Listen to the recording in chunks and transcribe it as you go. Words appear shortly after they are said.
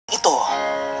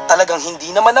talagang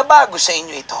hindi naman nabago sa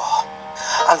inyo ito.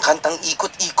 Ang kantang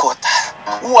ikot-ikot,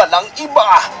 walang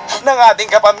iba ng ating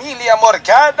kapamilya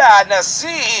Morgana na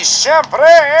si,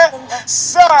 siyempre,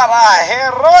 Sarah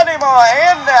Geronimo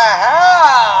in the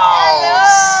house!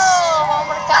 Hello, mga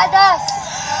Morgadas!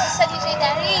 Sa DJ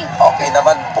Daddy. Okay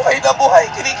naman, buhay na buhay.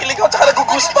 Kinikilig ako, tsaka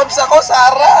nag-goosebumps ako,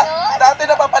 Sarah. Dati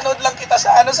napapanood lang kita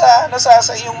sa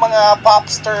sa iyong mga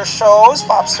popstar shows,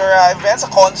 popstar events, sa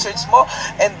concerts mo.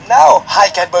 And now, I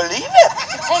can't believe it!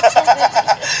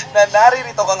 Na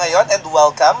naririto ka ngayon, and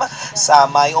welcome sa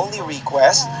My Only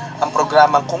Request, ang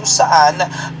programang kung saan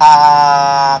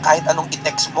kahit anong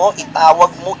i-text mo,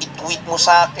 itawag mo, i-tweet mo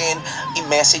sa akin,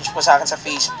 i-message mo sa akin sa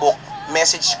Facebook,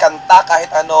 message kanta, kahit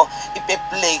ano,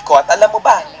 ipe-play ko. At alam mo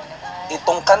ba,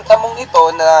 itong kanta mong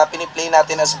ito na piniplay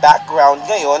natin as background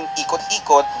ngayon,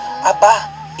 ikot-ikot,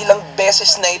 aba, ilang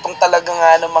beses na itong talaga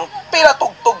nga namang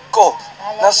pinatugtog ko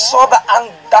na sobra ang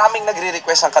daming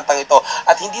nagre-request ng kantang ito.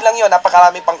 At hindi lang yun,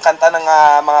 napakarami pang kanta ng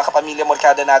mga kapamilya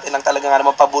Morgada natin ang talaga nga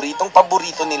namang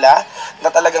paborito nila, na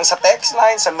talagang sa text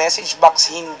line, sa message box,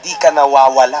 hindi ka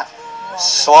nawawala.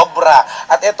 Sobra.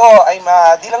 At ito, ay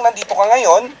di lang nandito ka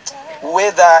ngayon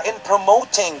with in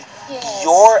promoting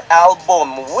your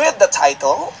album with the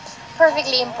title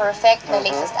Perfectly Imperfect, my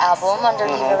latest album under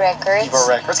Viva Records. Viva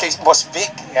Records, kay Boss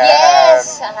Vic. Yan.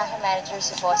 Yes, ang aking manager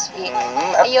si Boss Vic.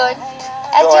 Ayun.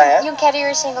 At yung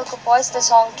career single ko po is the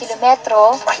song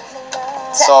Kilometro.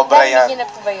 Sobra yan. Narinig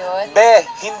po ba yun? Be,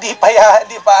 hindi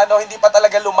pa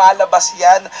talaga lumalabas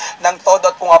yan ng todo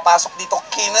at pumapasok dito.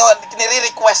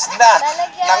 Kinire-request na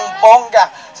ng bongga.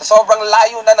 Sa sobrang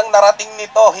layo na ng narating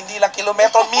nito, hindi lang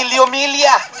kilometro,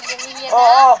 milyo-milya.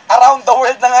 Oo, around the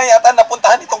world na nga yata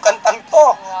napuntahan itong kantang to.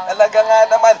 Talaga nga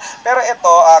naman. Pero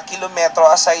ito, kilometro,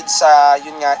 aside sa,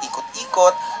 yun nga,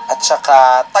 ikot-ikot, at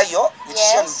saka tayo, which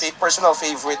is yun, personal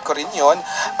favorite ko rin yun,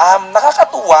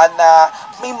 nakakatuwa na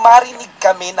may marinig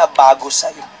kami na bago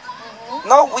sa'yo.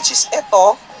 No? Which is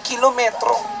ito,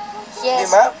 kilometro. Yes.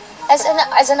 Diba?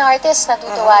 As an artist,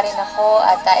 natutuwa rin ako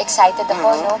at excited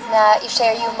ako no, na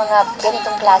i-share yung mga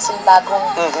ganitong klaseng bagong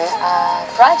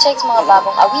projects, mga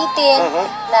bagong awitin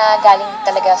na galing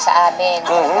talaga sa amin.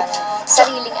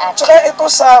 Sariling atin. Tsaka ito,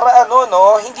 Sarah,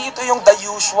 hindi ito yung the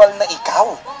usual na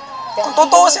ikaw. Kung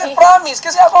totoo siya, promise.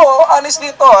 Kasi ako,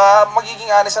 honestly ito, magiging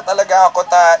honest na talaga ako,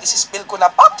 isispill ko na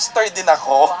popstar din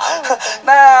ako.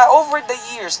 Na over the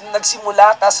years,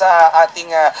 nagsimula ka sa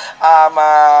ating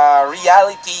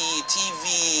reality TV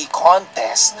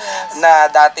contest na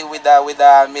dati with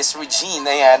Miss Regine,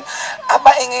 ayan.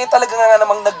 Aba, ngayon talaga nga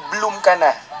namang nag-bloom ka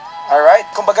na. Alright?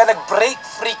 Kumbaga, nag-break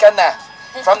free ka na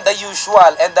from the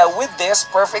usual. And with this,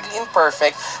 Perfectly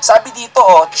Imperfect, sabi dito,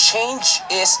 change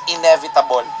is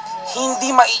inevitable.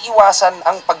 Hindi maiiwasan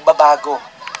ang pagbabago.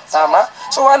 Tama?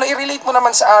 So i-relate mo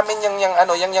naman sa amin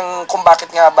yung kung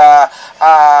bakit nga ba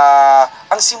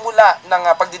ang simula ng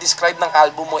pagdi-describe ng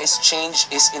album mo is change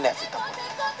is inevitable.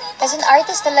 As an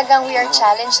artist talagang we are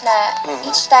challenged na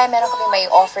each time meron kami may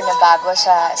offer na bago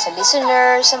sa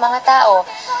listeners, sa mga tao.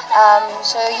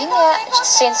 So yun nga,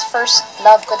 since first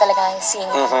love ko talaga ang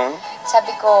singing,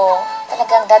 sabi ko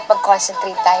talagang dapat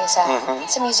mag-concentrate tayo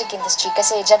sa music industry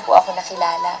kasi dyan po ako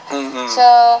nakilala. So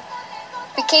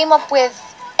we came up with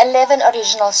 11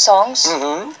 original songs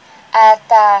at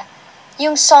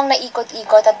yung song na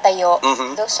Ikot-Ikot at Tayo,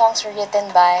 those songs were written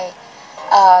by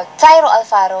Tyro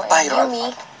Alfaro and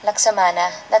Yumi Laksamana,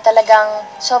 na talagang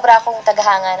sobra akong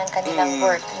tagahanga ng kanilang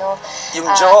work, no? Yung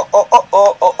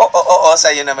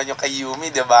sa'yo naman yung kay Yumi,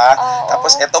 di ba?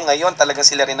 Tapos eto ngayon, talagang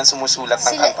sila rin ang sumusulat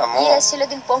ng kanta mo. Yes, sila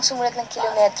din po ang sumulat ng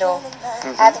Kilometro.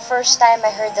 At the first time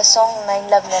I heard the song, na in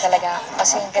love na talaga ako.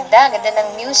 Kasi ganda ng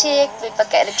music, with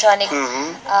pagka-electronic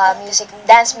music,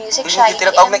 dance music siya. Yung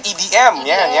tinatawag na EDM.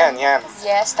 Yan.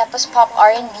 Yes, tapos pop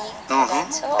R&B.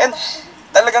 So, and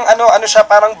talagang siya,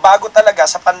 parang bago talaga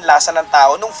sa panlasa ng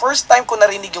tao. Nung first time ko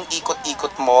narinig yung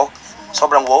ikot-ikot mo,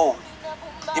 sobrang wow.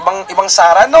 Ibang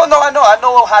Sarah, no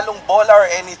halong bola or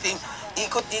anything.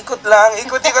 Ikot-ikot lang,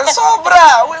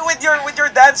 sobra with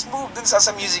your dance move dun sa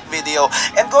music video.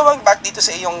 And going back dito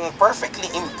sa iyong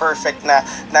Perfectly Imperfect na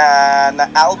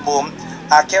album,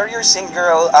 Carrier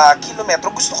Single,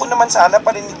 Kilometro, gusto ko naman sana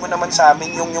parinig mo naman sa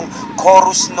amin yung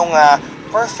chorus nung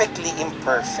Perfectly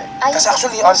Imperfect. Kasi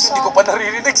actually, honestly, hindi ko pa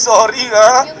naririnig. Sorry,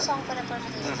 ha? Yung song po na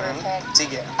Perfectly Imperfect.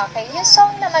 Sige. Okay, yung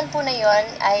song naman po na yun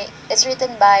is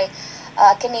written by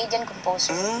Canadian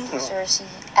composer, si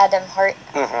Adam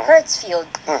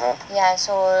Hertzfield. Yeah,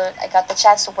 so I got the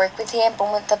chance to work with him.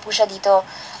 Pumunta po siya dito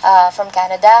from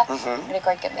Canada.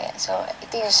 Record kami. So,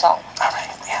 ito yung song.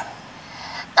 Alright, yeah.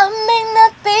 I may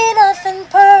not be nothing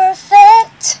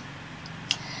perfect,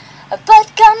 but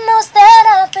God knows that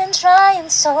I've been trying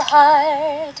so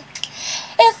hard.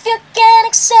 If you can't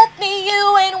accept me,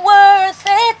 you ain't worth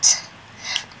it.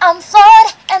 I'm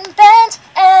flawed and bent,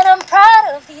 and I'm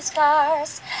proud of these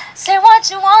scars. Say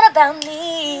what you want about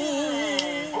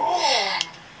me.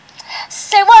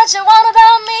 Say what you want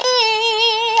about me.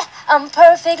 I'm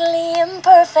perfectly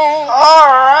imperfect.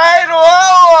 Alright,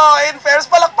 wow! In fairness,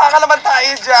 palakpakan naman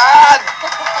tayo dyan.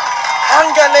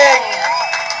 Ang galing.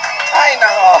 Ay,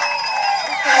 nako.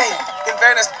 Ay, in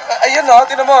fairness, ayun o,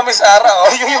 tinan mo, Miss Ara,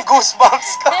 yung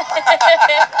goosebumps ko.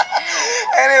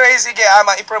 Anyway, sige,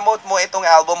 i-promote mo itong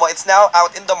album mo. It's now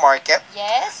out in the market.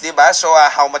 Yes. Diba? So,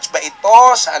 how much ba ito?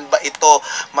 Saan ba ito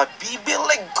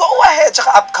mabibili? Go ahead! Tsaka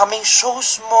upcoming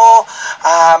shows mo,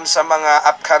 sa mga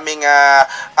upcoming,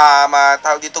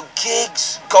 tawag dito,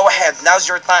 gigs. Go ahead. Now's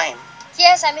your time.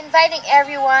 Yes, I'm inviting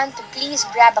everyone to please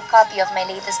grab a copy of my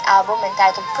latest album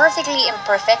entitled Perfectly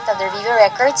Imperfect under Viva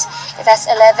Records. It has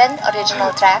 11 original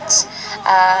tracks.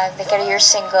 The career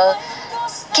single,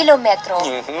 Kilometro.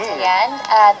 Ayan.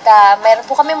 At mayroon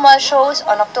po kami mall shows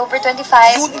on October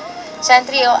 25.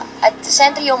 At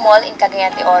Centrio Mall in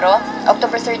Cagayan de Oro.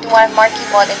 October 31, Marquee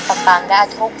Mall in Pampanga.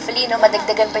 At hopefully,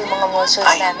 madagdagan pa yung mga mall shows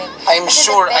namin. I'm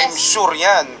sure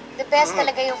yan. The best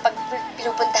talaga yung pag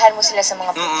pinupuntahan mo sila sa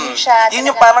mga probinsya.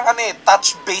 Yun yung parang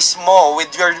touch base mo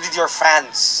with your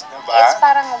fans. Diba? It's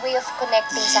parang a way of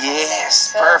connecting sa kanila.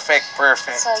 Yes, So, perfect.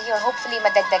 So yun, hopefully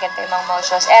madagdagan pa yung mga mall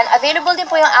shows. And available din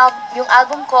po yung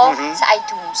album ko sa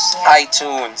iTunes. Yan.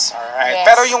 iTunes, alright. Yes.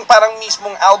 Pero yung parang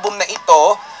mismong album na ito,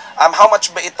 how much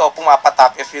ba ito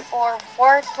pumapatak? If you... For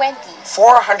 420.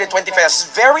 420 pesos.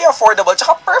 Very affordable.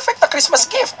 Tsaka perfect na Christmas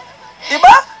gift.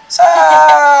 Diba? Sa,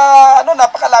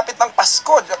 napakalapit ng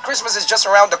Pasko. Christmas is just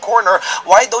around the corner.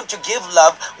 Why don't you give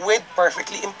love with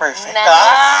Perfectly Imperfect? Nice.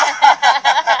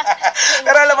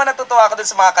 Pero alam mo, natutuwa ako dun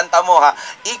sa mga kanta mo, ha?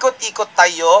 Ikot-ikot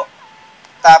tayo,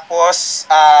 tapos,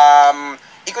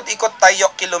 ikot-ikot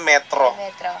tayo, kilometro.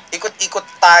 Ikot-ikot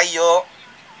tayo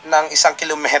ng 1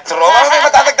 kilometro. May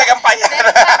matadagdagan pa yan.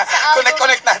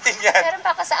 Connect natin yan. Meron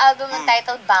pa ako sa album ng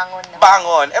title Bangon. No?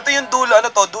 Bangon. Ito yung dulo,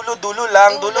 dulo-dulo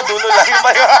lang. Yung ba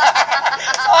yun?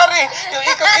 Sorry. Yung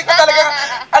ikot-ikot talaga.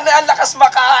 Ang lakas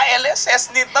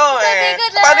maka-LSS nito eh.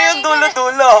 Paano yung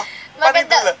dulo-dulo?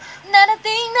 Maganda.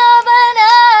 Narating na ba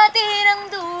natin ang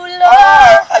dulo?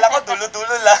 Akala ko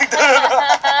dulo-dulo lang.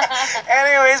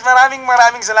 Anyways,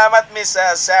 maraming salamat, Miss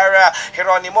Sarah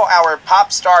Geronimo, our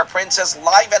pop star princess,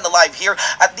 live and alive here.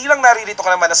 At di lang naririto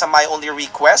ka naman na sa My Only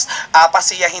Request,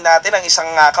 pasiyahin natin ang isang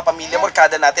kapamilya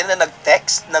morkada natin na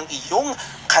nag-text ng iyong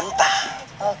kanta.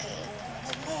 Okay.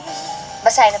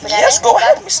 Basahin na po natin. Yes, go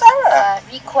ahead, Miss Sarah.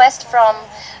 Request from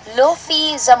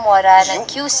Lofi Zamora ng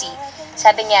QC.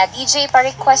 Sabi niya, DJ,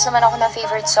 pa-request naman ako ng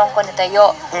favorite song ko na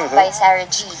Tayo by Sarah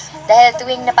G. Dahil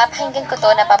tuwing napapakinggan ko to,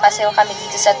 napapasayo kami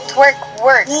dito sa Twerk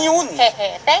Work. Yun.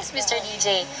 Thanks, Mr.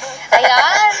 DJ.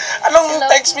 Ayan. Anong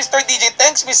thanks, Mr. DJ?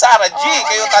 Thanks, Miss Sarah G.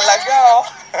 Kayo talaga,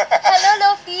 Hello,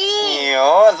 Lofi.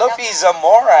 Yun, Lofi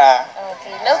Zamora.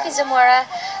 Okay, Lofi Zamora,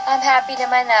 I'm happy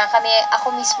naman na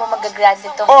ako mismo mag-grad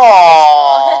nito.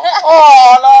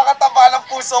 Nakakataba ng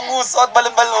pusong uso at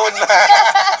balon-balon.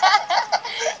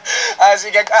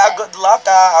 Sige, good luck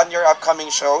on your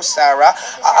upcoming shows, Sarah.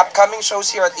 Upcoming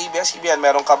shows here at ABS-CBN,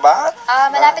 meron ka ba?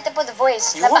 Malapit na po The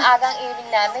Voice. Yun. Napaagang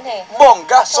airing namin eh.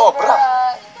 Bongga, sobra.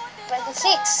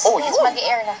 26. Oh, yes, yun.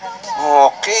 mag-air na kami.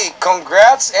 Okay,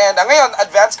 congrats. And ngayon,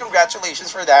 advance congratulations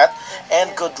for that.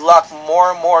 And good luck.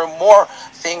 More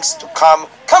things to come.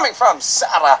 Coming from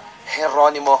Sarah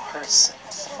Geronimo herself.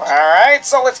 Alright,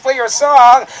 so let's play your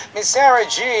song, Miss Sarah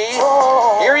G.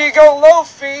 Here you go,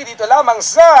 Lofi. Dito lamang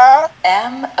sa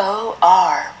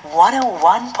MOR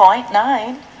 101.9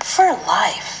 for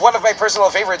life. one of my personal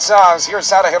favorite songs. Here's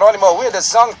Sarah Geronimo with the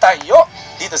song Tayo.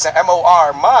 Dito sa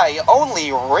MOR, My Only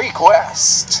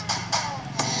Request.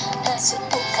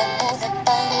 Nasubukan mo na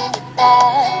bang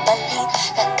ibabalik?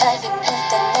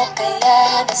 Nakalimutan mo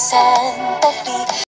kaya nasan